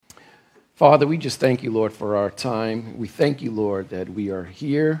Father, we just thank you, Lord, for our time. We thank you, Lord, that we are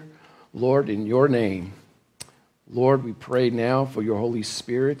here, Lord, in your name. Lord, we pray now for your Holy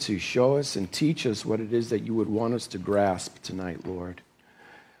Spirit to show us and teach us what it is that you would want us to grasp tonight, Lord.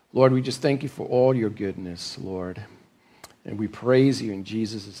 Lord, we just thank you for all your goodness, Lord. And we praise you in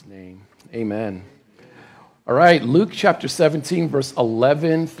Jesus' name. Amen. All right, Luke chapter 17, verse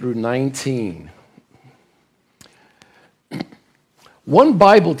 11 through 19. One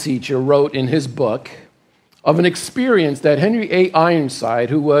Bible teacher wrote in his book of an experience that Henry A.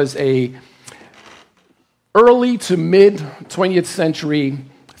 Ironside, who was a early to mid 20th century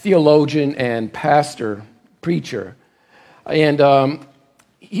theologian and pastor, preacher, and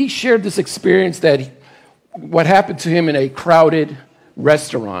he shared this experience that what happened to him in a crowded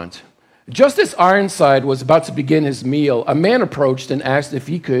restaurant. Just as Ironside was about to begin his meal, a man approached and asked if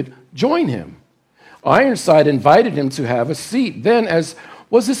he could join him. Ironside invited him to have a seat. Then, as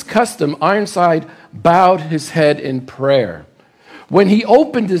was his custom, Ironside bowed his head in prayer. When he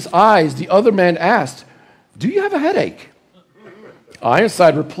opened his eyes, the other man asked, "Do you have a headache?"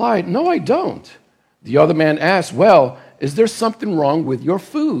 Ironside replied, "No, I don't." The other man asked, "Well, is there something wrong with your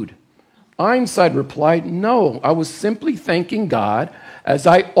food?" Ironside replied, "No, I was simply thanking God as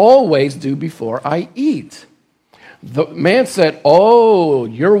I always do before I eat." The man said, "Oh,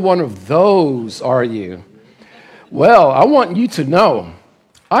 you're one of those, are you? Well, I want you to know,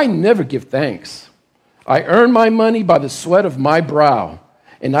 I never give thanks. I earn my money by the sweat of my brow,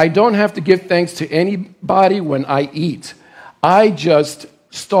 and I don't have to give thanks to anybody when I eat. I just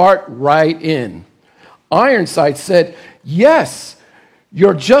start right in." Ironside said, "Yes,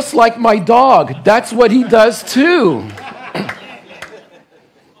 you're just like my dog. That's what he does too."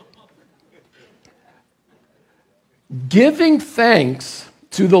 Giving thanks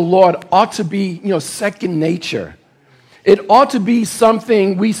to the Lord ought to be, second nature. It ought to be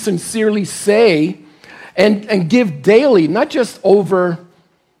something we sincerely say and give daily, not just over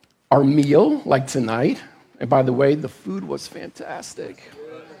our meal like tonight. And by the way, the food was fantastic.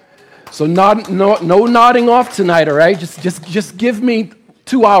 So no nodding off tonight, all right? Just give me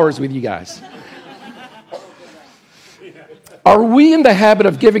 2 hours with you guys. Are we in the habit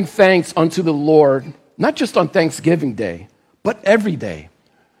of giving thanks unto the Lord, not just on Thanksgiving Day, but every day?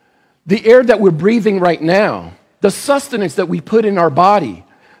 The air that we're breathing right now, the sustenance that we put in our body,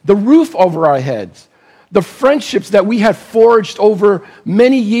 the roof over our heads, the friendships that we have forged over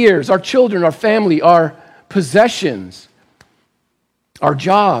many years, our children, our family, our possessions, our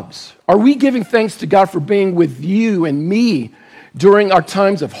jobs. Are we giving thanks to God for being with you and me during our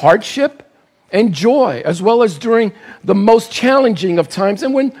times of hardship and joy, as well as during the most challenging of times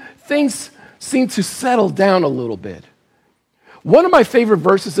and when things seem to settle down a little bit? One of my favorite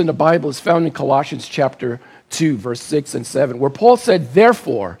verses in the Bible is found in Colossians chapter 2, verse 6 and 7, where Paul said,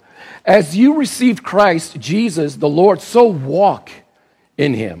 "Therefore, as you received Christ Jesus the Lord, so walk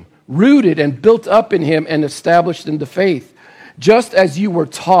in him, rooted and built up in him and established in the faith, just as you were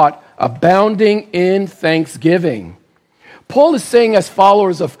taught, abounding in thanksgiving." Paul is saying, as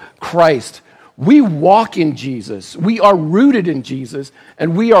followers of Christ, we walk in Jesus, we are rooted in Jesus,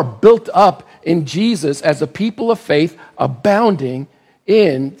 and we are built up in Jesus as a people of faith, abounding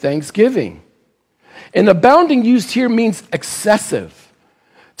in thanksgiving. And abounding used here means excessive,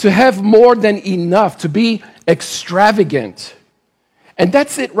 to have more than enough, to be extravagant. And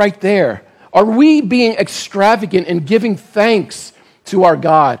that's it right there. Are we being extravagant in giving thanks to our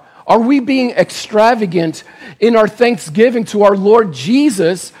God? Are we being extravagant in our thanksgiving to our Lord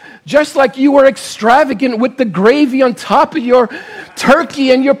Jesus, just like you were extravagant with the gravy on top of your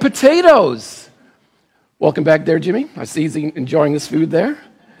turkey and your potatoes? Welcome back there, Jimmy. I see he's enjoying his food there.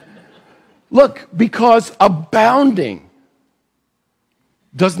 Look, because abounding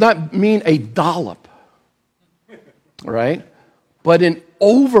does not mean a dollop, all right? But an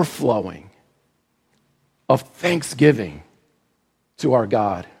overflowing of thanksgiving to our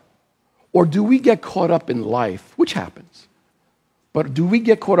God. Or do we get caught up in life, which happens, but do we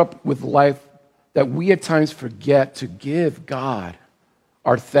get caught up with life that we at times forget to give God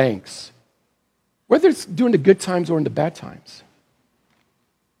our thanks, whether it's during the good times or in the bad times?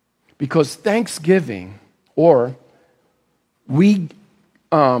 Because thanksgiving, or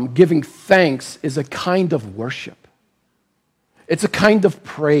giving thanks, is a kind of worship. It's a kind of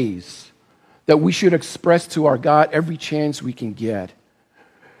praise that we should express to our God every chance we can get.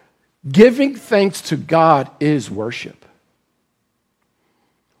 Giving thanks to God is worship.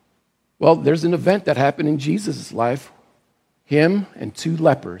 Well, there's an event that happened in Jesus' life, him and 2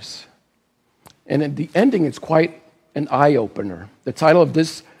 lepers. And at the ending, it's quite an eye-opener. The title of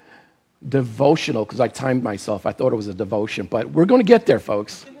this devotional, because I timed myself, I thought it was a devotion, but we're going to get there,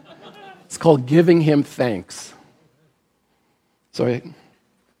 folks. It's called giving him thanks. So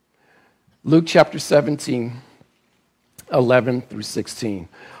Luke chapter 17, 11 through 16.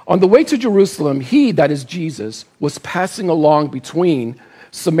 On the way to Jerusalem, he, that is Jesus, was passing along between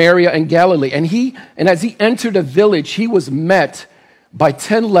Samaria and Galilee. And as he entered a village, he was met by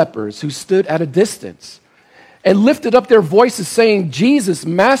 10 lepers who stood at a distance and lifted up their voices, saying, Jesus,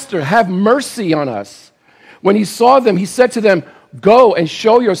 Master, have mercy on us. When he saw them, he said to them, Go and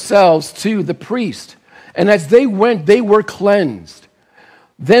show yourselves to the priest. And as they went, they were cleansed.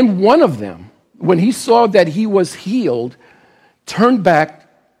 Then one of them, when he saw that he was healed, turned back,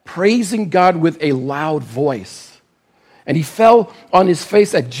 praising God with a loud voice. And he fell on his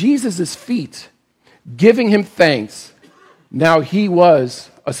face at Jesus' feet, giving him thanks. Now he was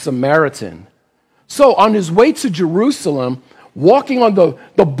a Samaritan. So on his way to Jerusalem, walking on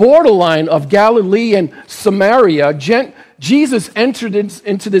the borderline of Galilee and Samaria, Jesus entered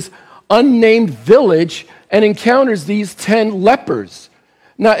into this unnamed village and encounters these 10 lepers.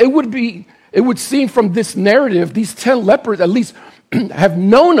 Now, it would seem from this narrative, these 10 lepers at least have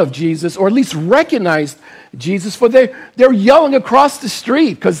known of Jesus, or at least recognized Jesus, for they're yelling across the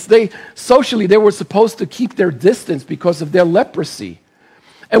street because they were supposed to keep their distance because of their leprosy.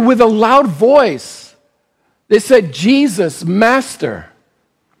 And with a loud voice, they said, Jesus, Master,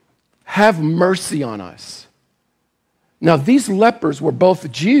 have mercy on us. Now, these lepers were both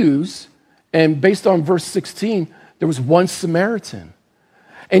Jews, and based on verse 16, there was one Samaritan.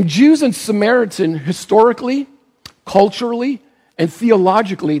 And Jews and Samaritan, historically, culturally, and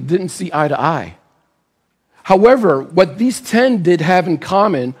theologically, didn't see eye to eye. However, what these 10 did have in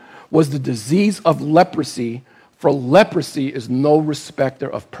common was the disease of leprosy, for leprosy is no respecter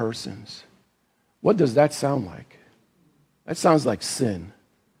of persons. What does that sound like? That sounds like sin,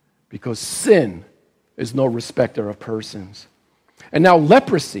 because sin is no respecter of persons. And now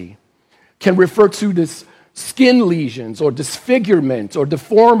leprosy can refer to this skin lesions or disfigurement or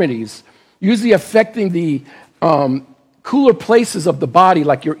deformities, usually affecting the cooler places of the body,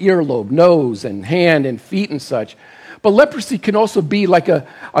 like your earlobe, nose, and hand and feet and such. But leprosy can also be like a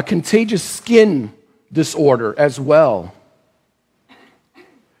contagious skin disorder as well.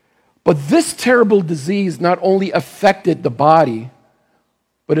 But this terrible disease not only affected the body,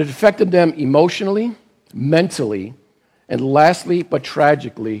 but it affected them emotionally, mentally, and lastly, but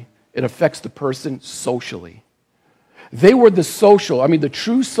tragically, it affects the person socially. They were the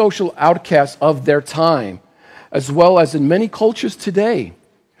true social outcasts of their time, as well as in many cultures today.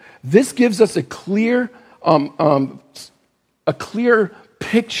 This gives us a clear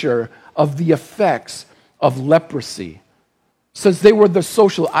picture of the effects of leprosy. Since they were the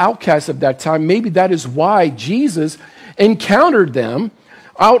social outcasts of that time, maybe that is why Jesus encountered them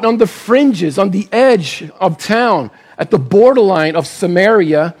out on the fringes, on the edge of town, at the borderline of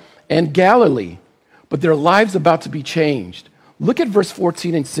Samaria and Galilee. But their lives about to be changed. Look at verse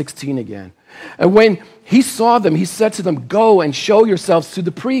 14 and 16 again. And when he saw them, he said to them, Go and show yourselves to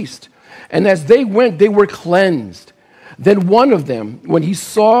the priest. And as they went, they were cleansed. Then one of them, when he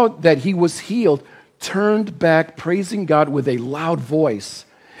saw that he was healed, turned back, praising God with a loud voice.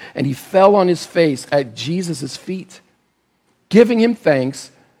 And he fell on his face at Jesus' feet, giving him thanks.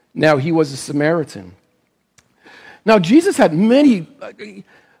 Now he was a Samaritan. Now Jesus had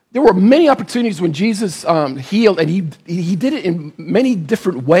there were many opportunities when Jesus healed, and he did it in many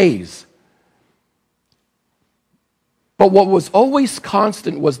different ways. But what was always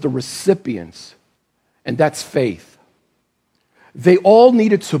constant was the recipients, and that's faith. They all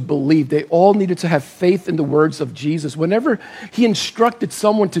needed to believe. They all needed to have faith in the words of Jesus. Whenever he instructed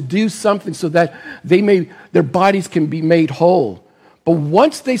someone to do something so that their bodies can be made whole. But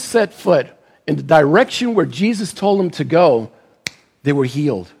once they set foot in the direction where Jesus told them to go, they were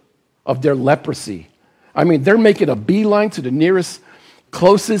healed of their leprosy. They're making a beeline to the nearest,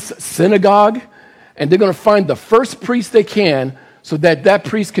 closest synagogue, and they're going to find the first priest they can so that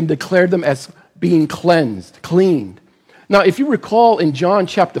priest can declare them as being cleaned. Now, if you recall in John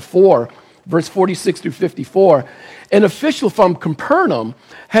chapter 4, verse 46 through 54, an official from Capernaum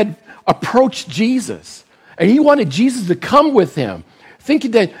had approached Jesus, and he wanted Jesus to come with him,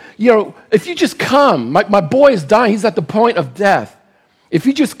 thinking that, if you just come, my boy is dying, he's at the point of death. If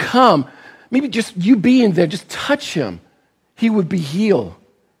you just come, maybe just you being there, just touch him, he would be healed.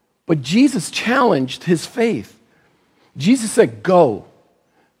 But Jesus challenged his faith. Jesus said, Go,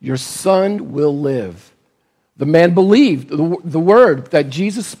 your son will live. The man believed the word that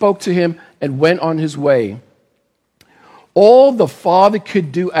Jesus spoke to him and went on his way. All the Father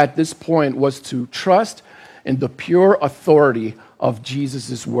could do at this point was to trust in the pure authority of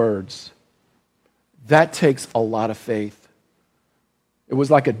Jesus' words. That takes a lot of faith. It was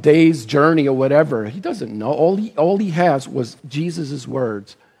like a day's journey or whatever. He doesn't know. All he has was Jesus'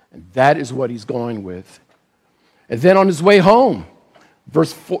 words, and that is what he's going with. And then on his way home,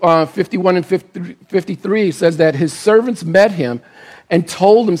 verse 51 and 53 says that his servants met him and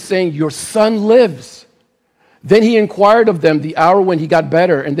told him, saying, "Your son lives." Then he inquired of them the hour when he got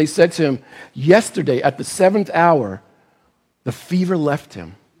better, and they said to him, "Yesterday at the 7th hour, the fever left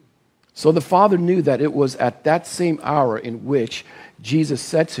him." So the father knew that it was at that same hour in which Jesus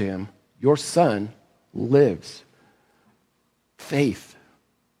said to him, "Your son lives." Faith.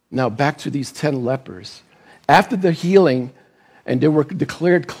 Now back to these 10 lepers. After the healing and they were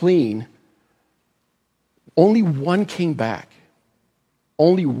declared clean, only one came back.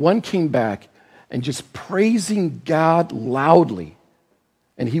 Only one came back and just praising God loudly.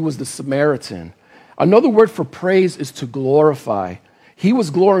 And he was the Samaritan. Another word for praise is to glorify. He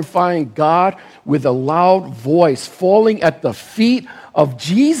was glorifying God with a loud voice, falling at the feet of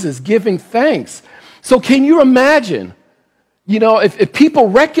Jesus, giving thanks. So can you imagine, if people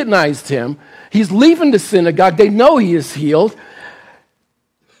recognized him, he's leaving the synagogue, they know he is healed,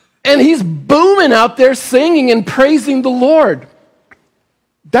 and he's booming out there singing and praising the Lord.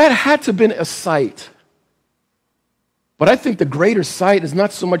 That had to have been a sight. But I think the greater sight is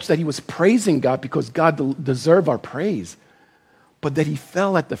not so much that he was praising God because God deserved our praise, but that he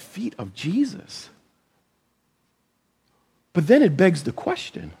fell at the feet of Jesus. But then it begs the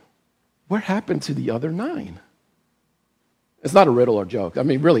question, what happened to the other 9? It's not a riddle or joke. I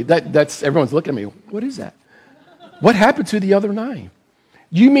mean, really, that's everyone's looking at me. What is that? What happened to the other 9?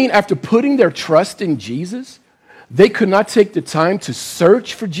 You mean after putting their trust in Jesus, they could not take the time to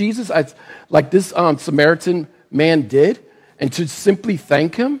search for Jesus like this Samaritan man did and to simply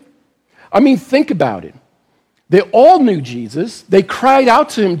thank him? I mean, think about it. They all knew Jesus. They cried out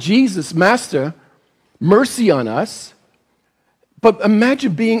to him, "Jesus, Master, mercy on us." But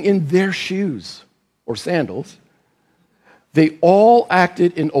imagine being in their shoes or sandals. They all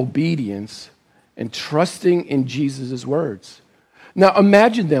acted in obedience and trusting in Jesus' words. Now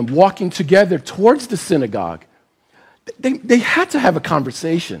imagine them walking together towards the synagogue. They had to have a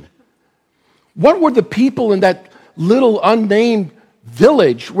conversation. What were the people in that little unnamed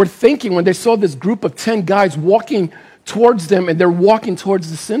village were thinking when they saw this group of 10 guys walking towards them and they're walking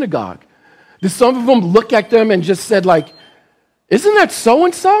towards the synagogue? Did some of them look at them and just said like, "Isn't that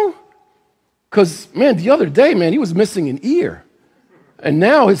so-and-so?" Because, man, the other day, man, he was missing an ear. And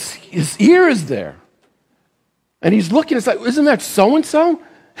now his ear is there. And he's looking, it's like, "Isn't that so-and-so?"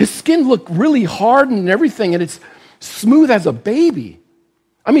 His skin looked really hard and everything, and it's smooth as a baby.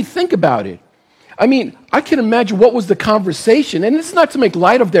 I mean, think about it. I mean, I can imagine what was the conversation. And it's not to make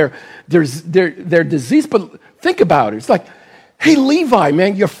light of their disease, but think about it. It's like, "Hey, Levi,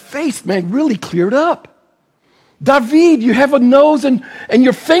 man, your face, man, really cleared up. David, you have a nose and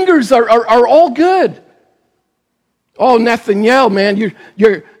your fingers are all good. Oh, Nathaniel, man,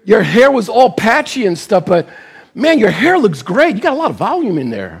 your hair was all patchy and stuff, but man, your hair looks great. You got a lot of volume in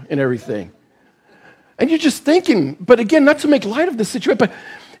there and everything." And you're just thinking, but again, not to make light of the situation, but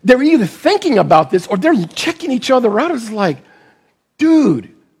they're either thinking about this or they're checking each other out. It's like, dude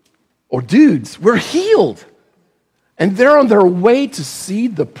or dudes, we're healed. And they're on their way to see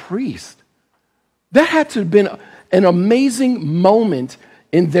the priest. That had to have been an amazing moment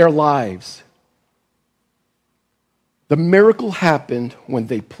in their lives. The miracle happened when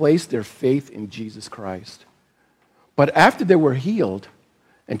they placed their faith in Jesus Christ. But after they were healed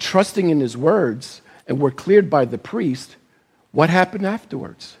and trusting in his words and were cleared by the priest, what happened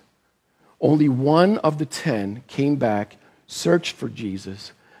afterwards? Only one of the 10 came back, searched for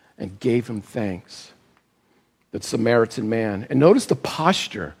Jesus, and gave him thanks. The Samaritan man. And notice the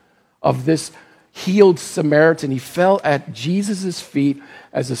posture of this healed Samaritan. He fell at Jesus' feet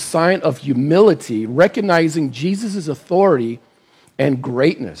as a sign of humility, recognizing Jesus' authority and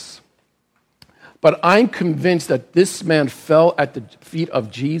greatness. But I'm convinced that this man fell at the feet of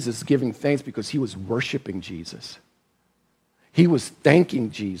Jesus giving thanks because he was worshiping Jesus. He was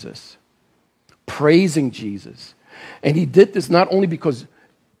thanking Jesus, praising Jesus. And he did this not only because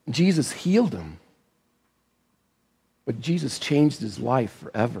Jesus healed him, but Jesus changed his life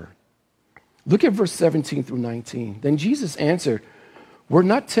forever. Look at verse 17 through 19. Then Jesus answered, "Were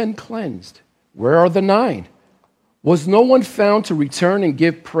not 10 cleansed? Where are the 9? Was no one found to return and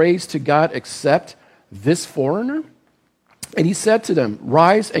give praise to God except this foreigner?" And he said to them,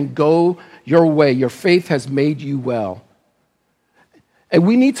 "Rise and go your way. Your faith has made you well." And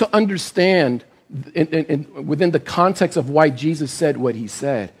we need to understand within the context of why Jesus said what he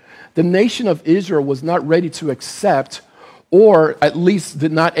said. The nation of Israel was not ready to accept, or at least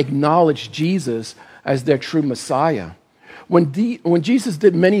did not acknowledge Jesus as their true Messiah. When Jesus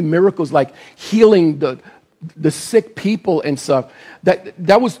did many miracles like healing the sick people and stuff,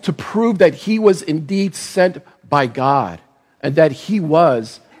 that was to prove that he was indeed sent by God and that he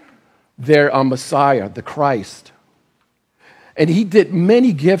was their Messiah, the Christ. And he did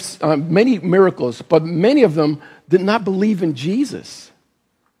many gifts, many miracles, but many of them did not believe in Jesus.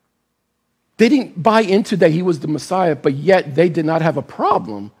 They didn't buy into that he was the Messiah, but yet they did not have a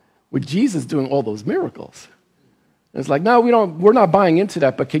problem with Jesus doing all those miracles. And it's like, no, we're not buying into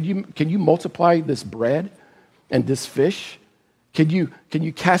that, but can you multiply this bread and this fish? Can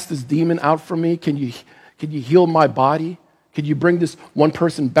you cast this demon out from me? Can you heal my body? Can you bring this one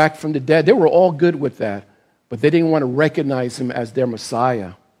person back from the dead? They were all good with that, but they didn't want to recognize him as their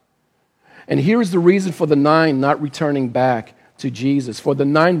Messiah. And here is the reason for the 9 not returning back to Jesus. For the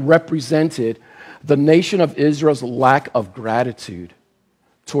 9 represented the nation of Israel's lack of gratitude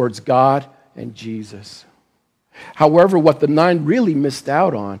towards God and Jesus. However, what the 9 really missed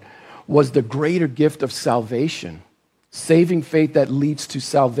out on was the greater gift of salvation, saving faith that leads to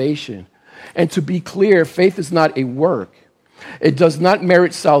salvation. And to be clear, faith is not a work. It does not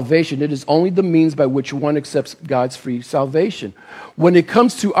merit salvation. It is only the means by which one accepts God's free salvation. When it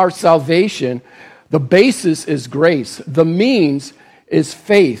comes to our salvation, the basis is grace. The means is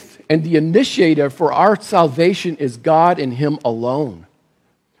faith. And the initiator for our salvation is God and him alone,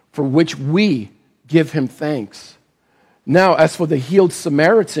 for which we give him thanks. Now, as for the healed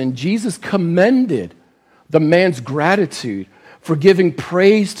Samaritan, Jesus commended the man's gratitude for giving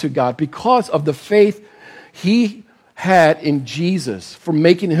praise to God because of the faith he had in Jesus for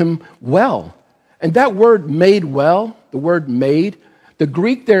making him well. And that word made well, the word made, the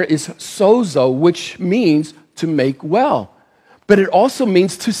Greek there is sozo, which means to make well. But it also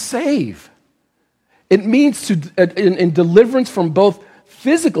means to save. It means to in deliverance from both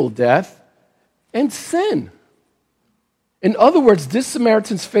physical death and sin. In other words, this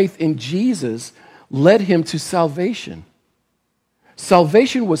Samaritan's faith in Jesus led him to salvation.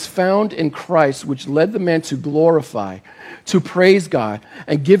 Salvation was found in Christ, which led the man to glorify, to praise God,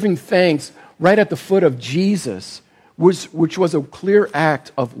 and giving thanks right at the foot of Jesus, which was a clear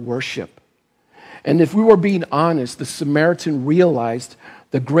act of worship. And if we were being honest, the Samaritan realized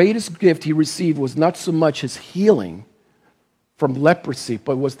the greatest gift he received was not so much his healing from leprosy,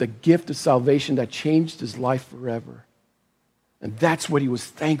 but was the gift of salvation that changed his life forever. And that's what he was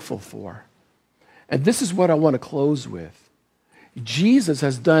thankful for. And this is what I want to close with. Jesus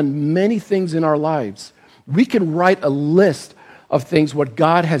has done many things in our lives. We can write a list of things what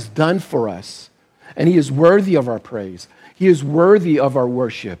God has done for us. And he is worthy of our praise. He is worthy of our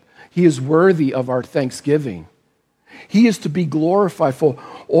worship. He is worthy of our thanksgiving. He is to be glorified for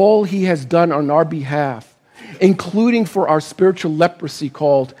all he has done on our behalf, including for our spiritual leprosy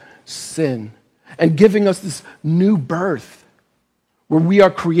called sin, and giving us this new birth where we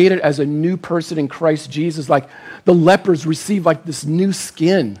are created as a new person in Christ Jesus, like the lepers receive like this new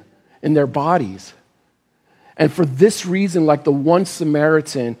skin in their bodies. And for this reason, like the one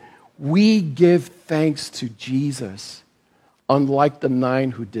Samaritan, we give thanks to Jesus, unlike the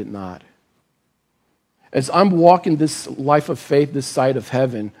 9 who did not. As I'm walking this life of faith, this side of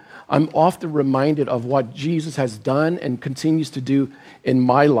heaven, I'm often reminded of what Jesus has done and continues to do in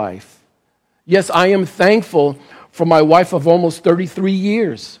my life. Yes, I am thankful for my wife of almost 33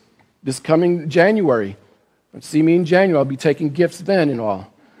 years. This coming January. See me in January. I'll be taking gifts then and all.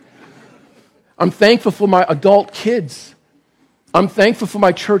 I'm thankful for my adult kids. I'm thankful for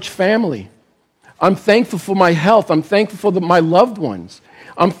my church family. I'm thankful for my health. I'm thankful for my loved ones.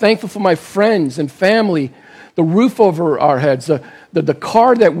 I'm thankful for my friends and family, the roof over our heads, the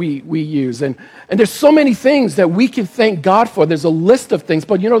car that we use. And there's so many things that we can thank God for. There's a list of things,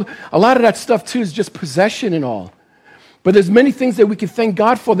 but a lot of that stuff too is just possession and all. But there's many things that we can thank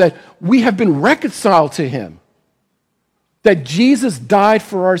God for, that we have been reconciled to him, that Jesus died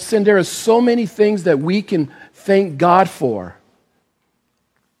for our sin. There are so many things that we can thank God for.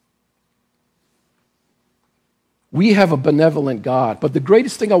 We have a benevolent God, but the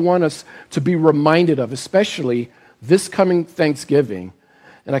greatest thing I want us to be reminded of, especially this coming Thanksgiving,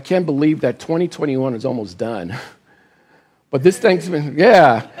 and I can't believe that 2021 is almost done, but this Thanksgiving,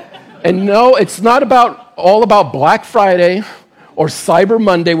 yeah. And no, it's not all about Black Friday or Cyber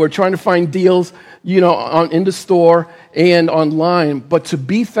Monday. We're trying to find deals, in the store and online. But to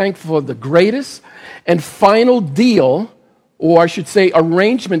be thankful for the greatest and final deal, or I should say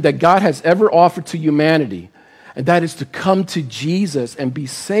arrangement that God has ever offered to humanity. And that is to come to Jesus and be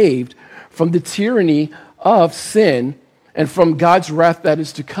saved from the tyranny of sin and from God's wrath that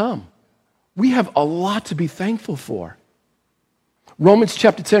is to come. We have a lot to be thankful for. Romans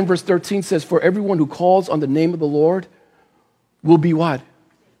chapter 10, verse 13 says, "For everyone who calls on the name of the Lord will be what?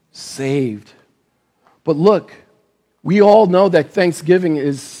 Saved. But look, we all know that Thanksgiving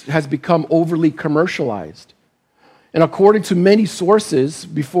has become overly commercialized. And according to many sources,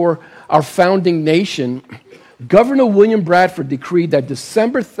 before our founding nation, Governor William Bradford decreed that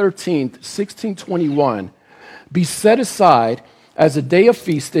December 13th, 1621, be set aside as a day of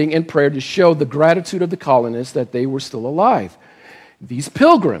feasting and prayer to show the gratitude of the colonists that they were still alive. These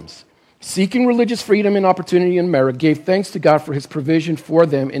pilgrims, seeking religious freedom and opportunity in America, gave thanks to God for his provision for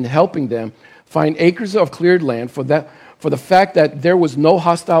them in helping them find acres of cleared land, for the fact that there was no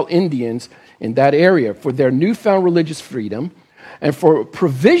hostile Indians in that area, for their newfound religious freedom, and for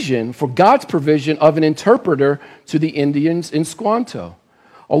God's provision of an interpreter to the Indians in Squanto.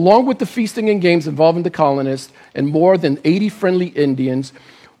 Along with the feasting and games involving the colonists and more than 80 friendly Indians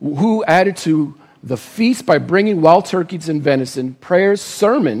who added to the feast by bringing wild turkeys and venison, prayers,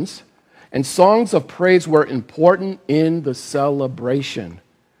 sermons, and songs of praise were important in the celebration.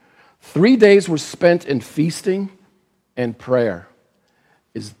 3 days were spent in feasting and prayer.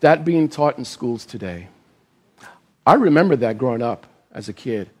 Is that being taught in schools today? I remember that growing up as a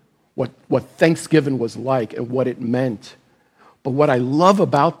kid, what Thanksgiving was like and what it meant. But what I love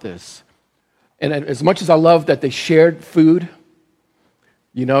about this, and as much as I love that they shared food,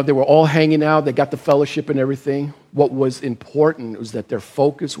 you know, they were all hanging out, they got the fellowship and everything, what was important was that their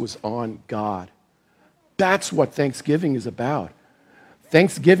focus was on God. That's what Thanksgiving is about.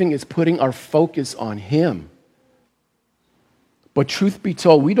 Thanksgiving is putting our focus on Him. But truth be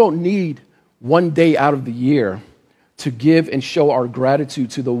told, we don't need one day out of the year to give and show our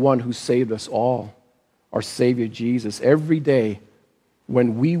gratitude to the one who saved us all, our Savior Jesus. Every day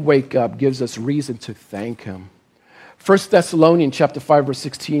when we wake up gives us reason to thank Him. 1 Thessalonians chapter 5, verse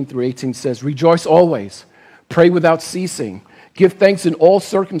 16 through 18 says, "Rejoice always, pray without ceasing, give thanks in all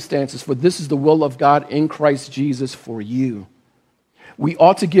circumstances, for this is the will of God in Christ Jesus for you." We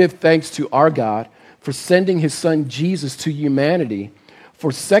ought to give thanks to our God for sending His Son Jesus to humanity.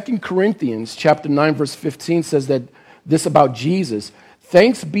 For 2 Corinthians chapter 9, verse 15 says that this about Jesus,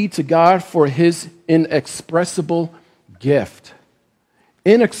 "Thanks be to God for His inexpressible gift."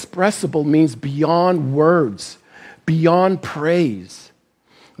 Inexpressible means beyond words, beyond praise.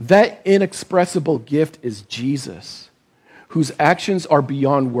 That inexpressible gift is Jesus, whose actions are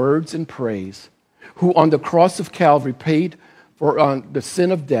beyond words and praise, who on the cross of Calvary paid for the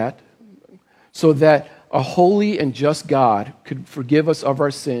sin of debt so that a holy and just God could forgive us of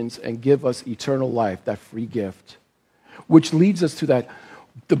our sins and give us eternal life, that free gift. Which leads us to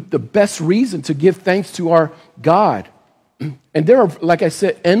the best reason to give thanks to our God. And there are, like I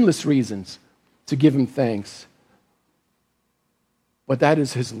said, endless reasons to give Him thanks. But that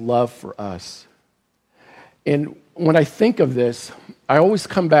is His love for us. And when I think of this, I always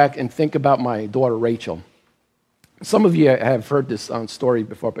come back and think about my daughter Rachel. Some of you have heard this story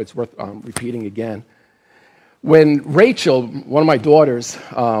before, but it's worth repeating again. When Rachel, one of my daughters,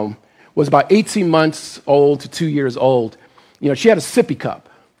 was about 18 months old to 2 years old, you know, she had a sippy cup.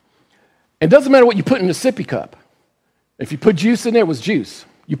 It doesn't matter what you put in the sippy cup. If you put juice in there, it was juice.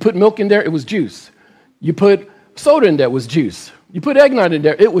 You put milk in there, it was juice. You put soda in there, it was juice. You put eggnog in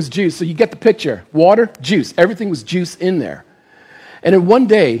there, it was juice. So you get the picture. Water, juice. Everything was juice in there. And then one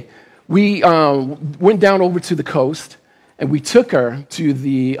day, we went down over to the coast, and we took her to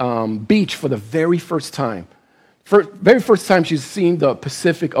the beach for the very first time. Very first time she's seen the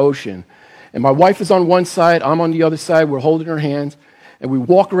Pacific Ocean. And my wife is on one side, I'm on the other side, we're holding her hands, and we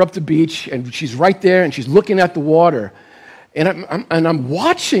walk her up the beach, and she's right there, and she's looking at the water. And I'm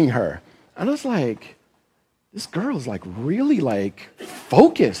watching her. And I was like, this girl is like really like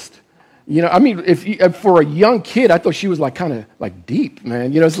focused. You know, I mean, for a young kid, I thought she was like kind of like deep,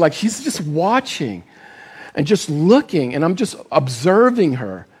 man. You know, it's like she's just watching and just looking, and I'm just observing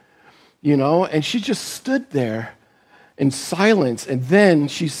her, you know, and she just stood there in silence, and then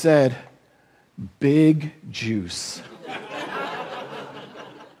she said, "Big juice."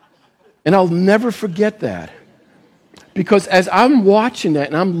 And I'll never forget that. Because as I'm watching that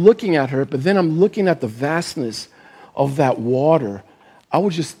and I'm looking at her, but then I'm looking at the vastness of that water, I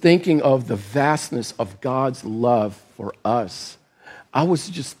was just thinking of the vastness of God's love for us. I was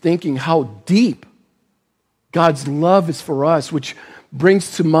just thinking how deep God's love is for us, which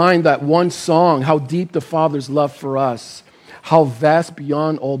brings to mind that one song, how deep the Father's love for us, how vast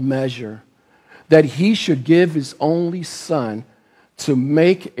beyond all measure, that He should give His only Son to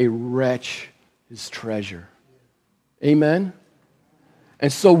make a wretch His treasure. Amen?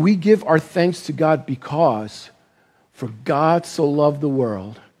 And so we give our thanks to God because for God so loved the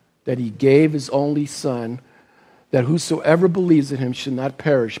world that He gave His only Son, that whosoever believes in Him should not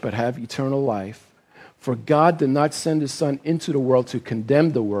perish but have eternal life. For God did not send his Son into the world to condemn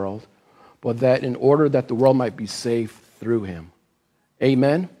the world, but that in order that the world might be saved through him.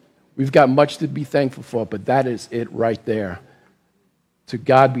 Amen? We've got much to be thankful for, but that is it right there. To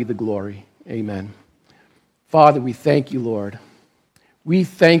God be the glory. Amen. Father, we thank you, Lord. We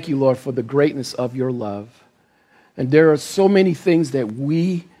thank you, Lord, for the greatness of your love. And there are so many things that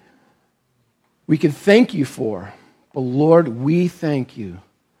we can thank you for. But Lord, we thank you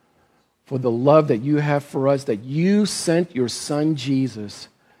for the love that you have for us, that you sent your Son Jesus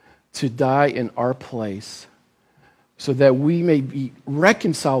to die in our place so that we may be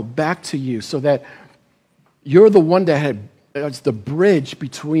reconciled back to you, so that you're the one that it's the bridge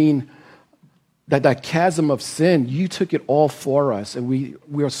between that chasm of sin. You took it all for us, and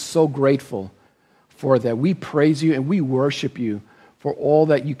we are so grateful for that. We praise you and we worship you for all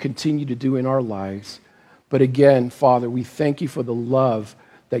that you continue to do in our lives. But again, Father, we thank you for the love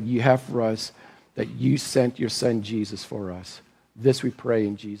that you have for us, that you sent your Son Jesus for us. This we pray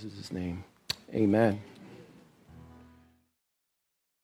in Jesus' name. Amen.